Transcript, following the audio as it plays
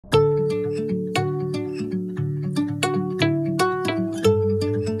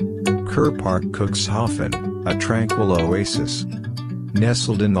Kurpark Cuxhaven, a tranquil oasis.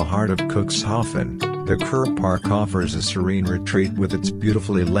 Nestled in the heart of Cuxhaven, the Kurpark offers a serene retreat with its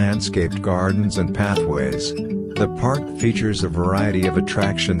beautifully landscaped gardens and pathways. The park features a variety of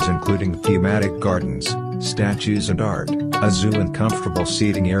attractions including thematic gardens, statues and art, a zoo and comfortable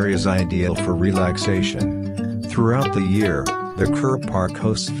seating areas ideal for relaxation. Throughout the year, the Kurpark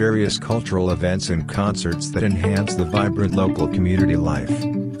hosts various cultural events and concerts that enhance the vibrant local community life.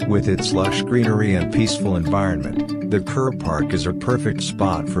 With its lush greenery and peaceful environment, the Kurpark is a perfect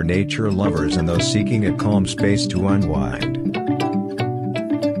spot for nature lovers and those seeking a calm space to unwind.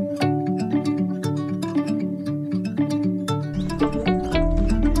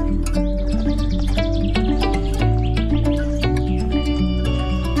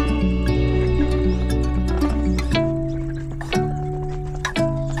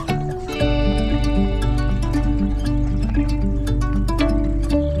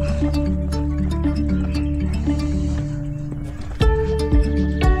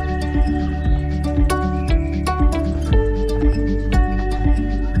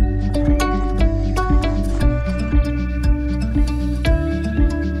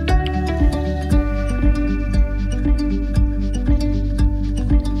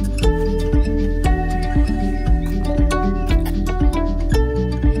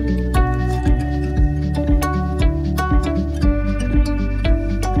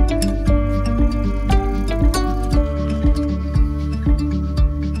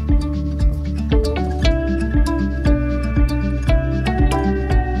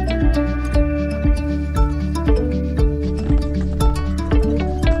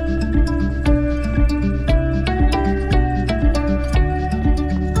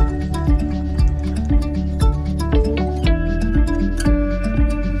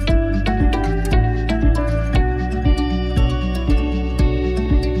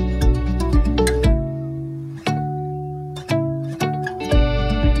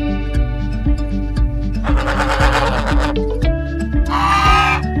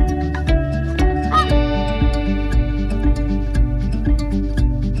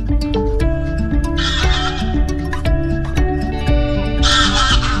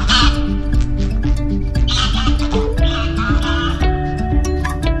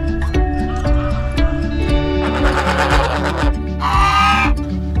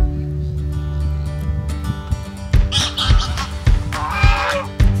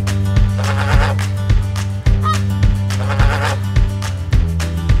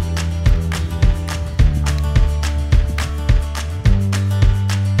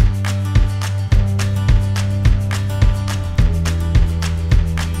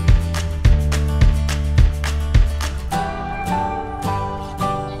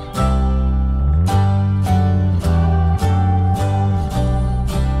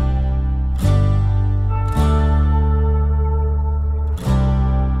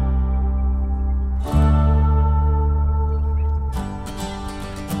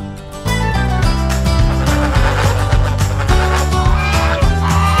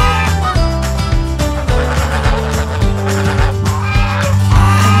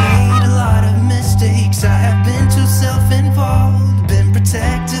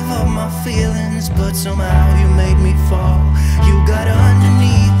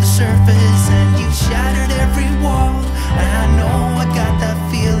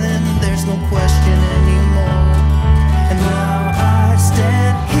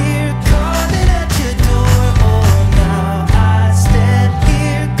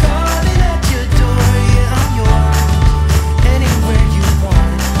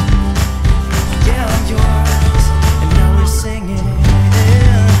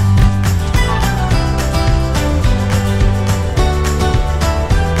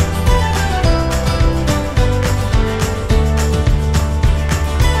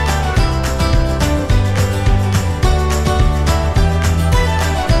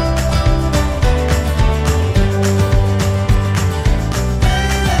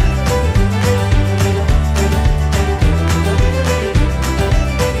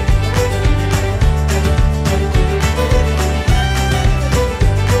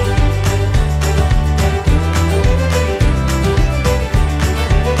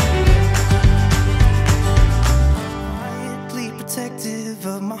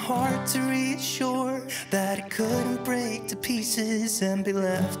 And be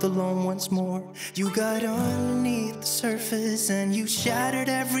left alone once more. You got underneath the surface and you shattered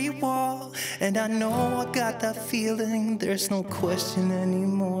every wall. And I know I got that feeling, there's no question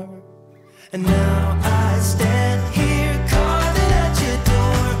anymore. And now I stand here calling at your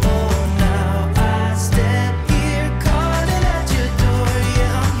door. Oh, now I stand here calling at your door.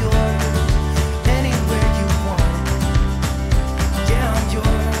 Yeah, I'm yours.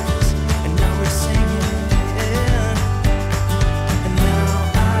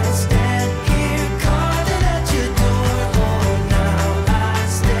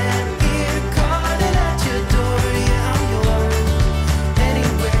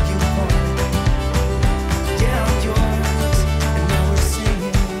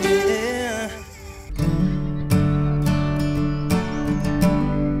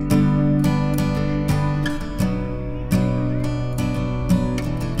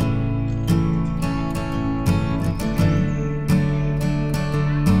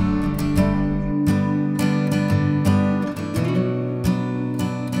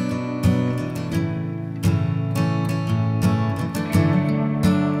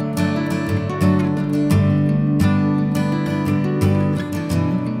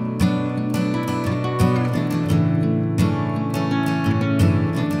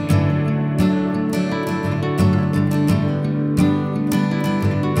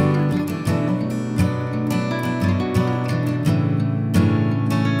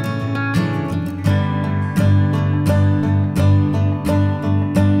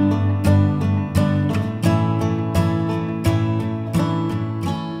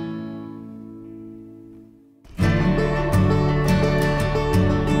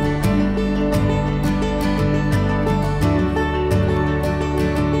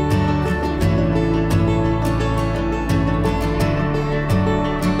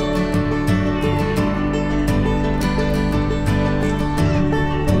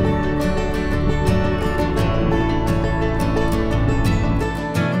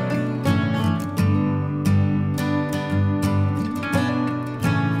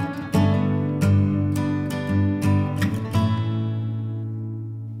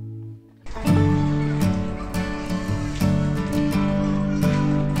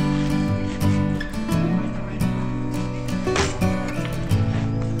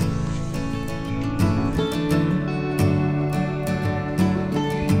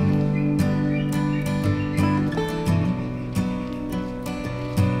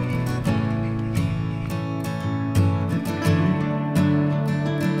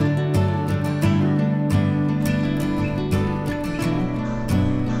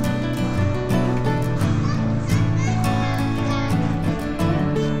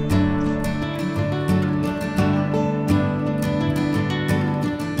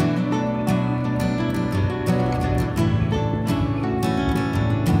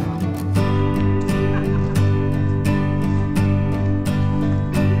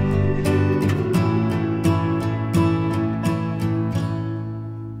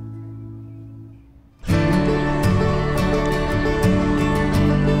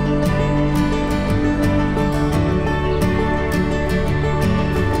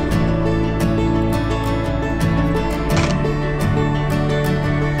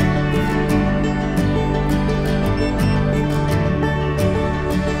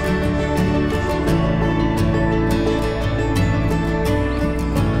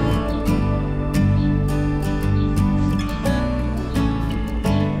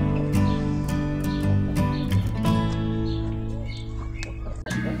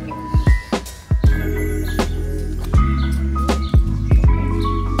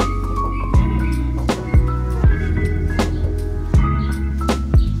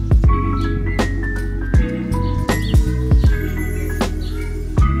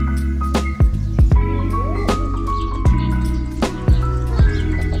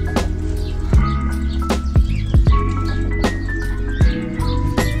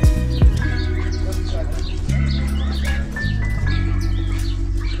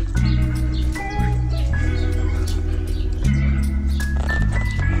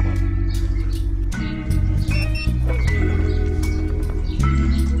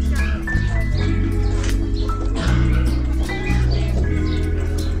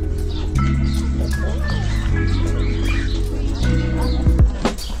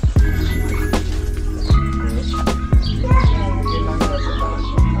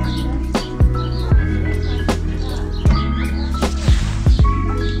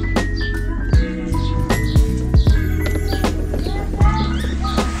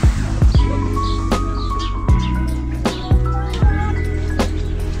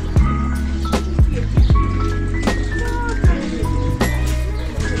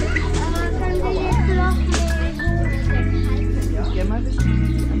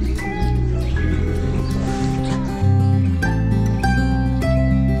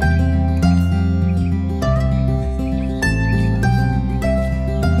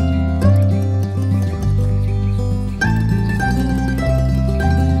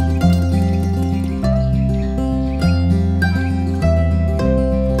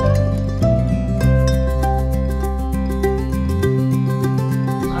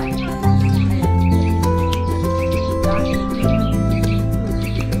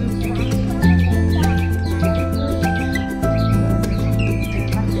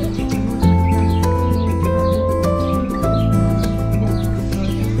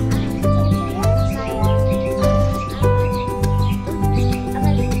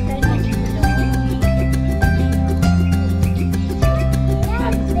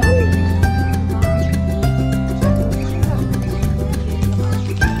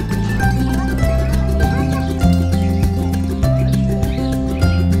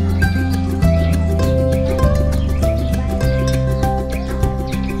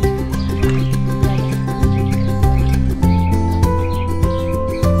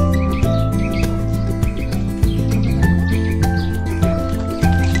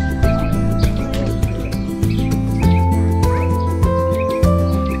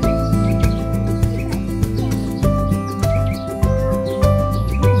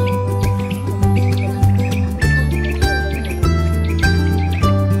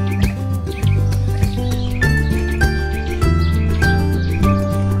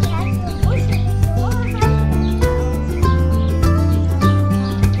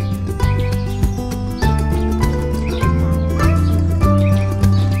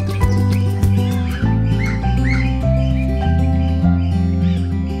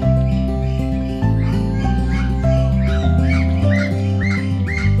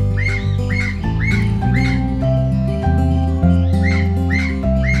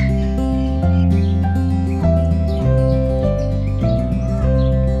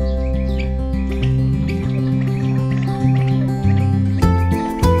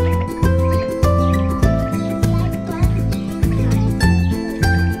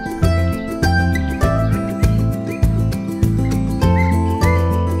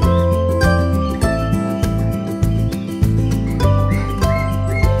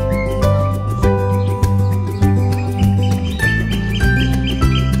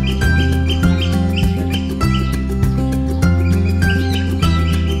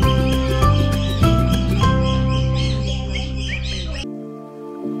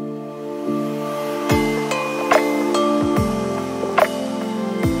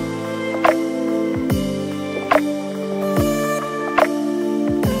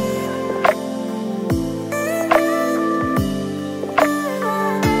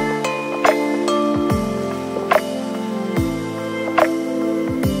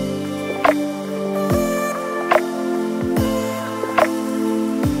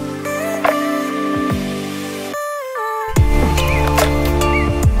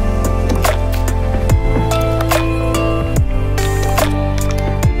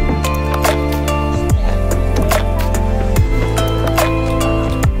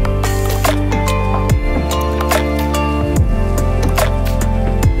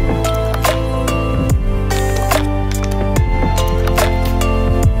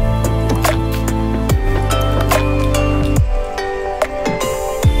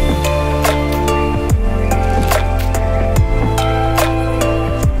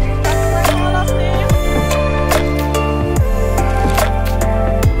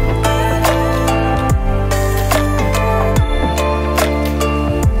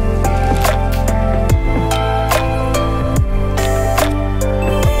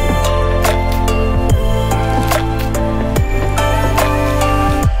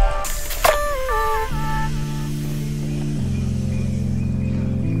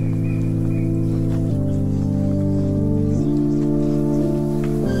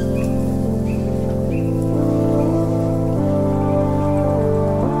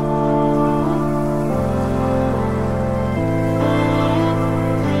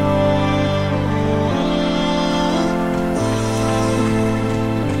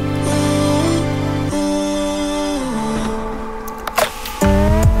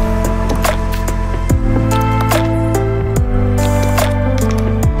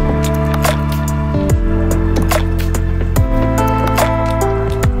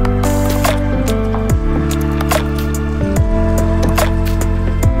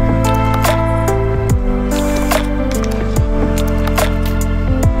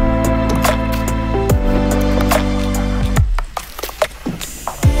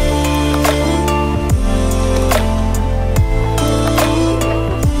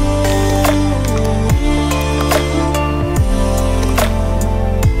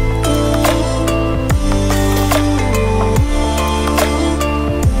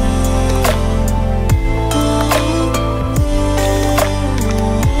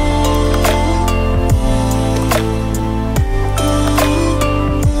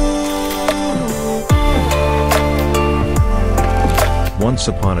 Once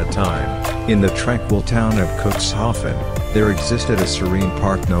upon a time, in the tranquil town of Cuxhaven, there existed a serene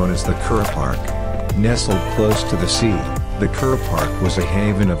park known as the Kurpark. Nestled close to the sea, the Kurpark was a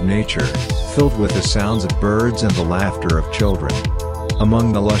haven of nature, filled with the sounds of birds and the laughter of children.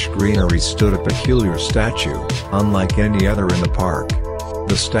 Among the lush greenery stood a peculiar statue, unlike any other in the park.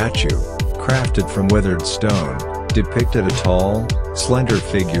 The statue, crafted from weathered stone, depicted a tall, slender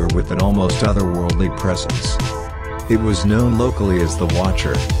figure with an almost otherworldly presence. It was known locally as the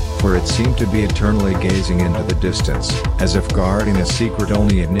Watcher, for it seemed to be eternally gazing into the distance, as if guarding a secret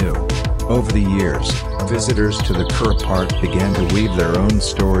only it knew. Over the years, visitors to the Kurpark began to weave their own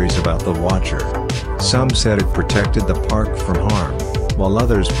stories about the Watcher. Some said it protected the park from harm, while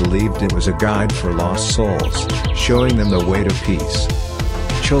others believed it was a guide for lost souls, showing them the way to peace.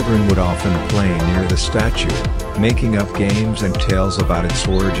 Children would often play near the statue, making up games and tales about its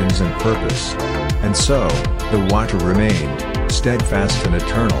origins and purpose. And so, the Watcher remained, steadfast and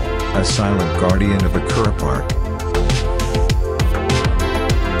eternal, a silent guardian of the Kurpark.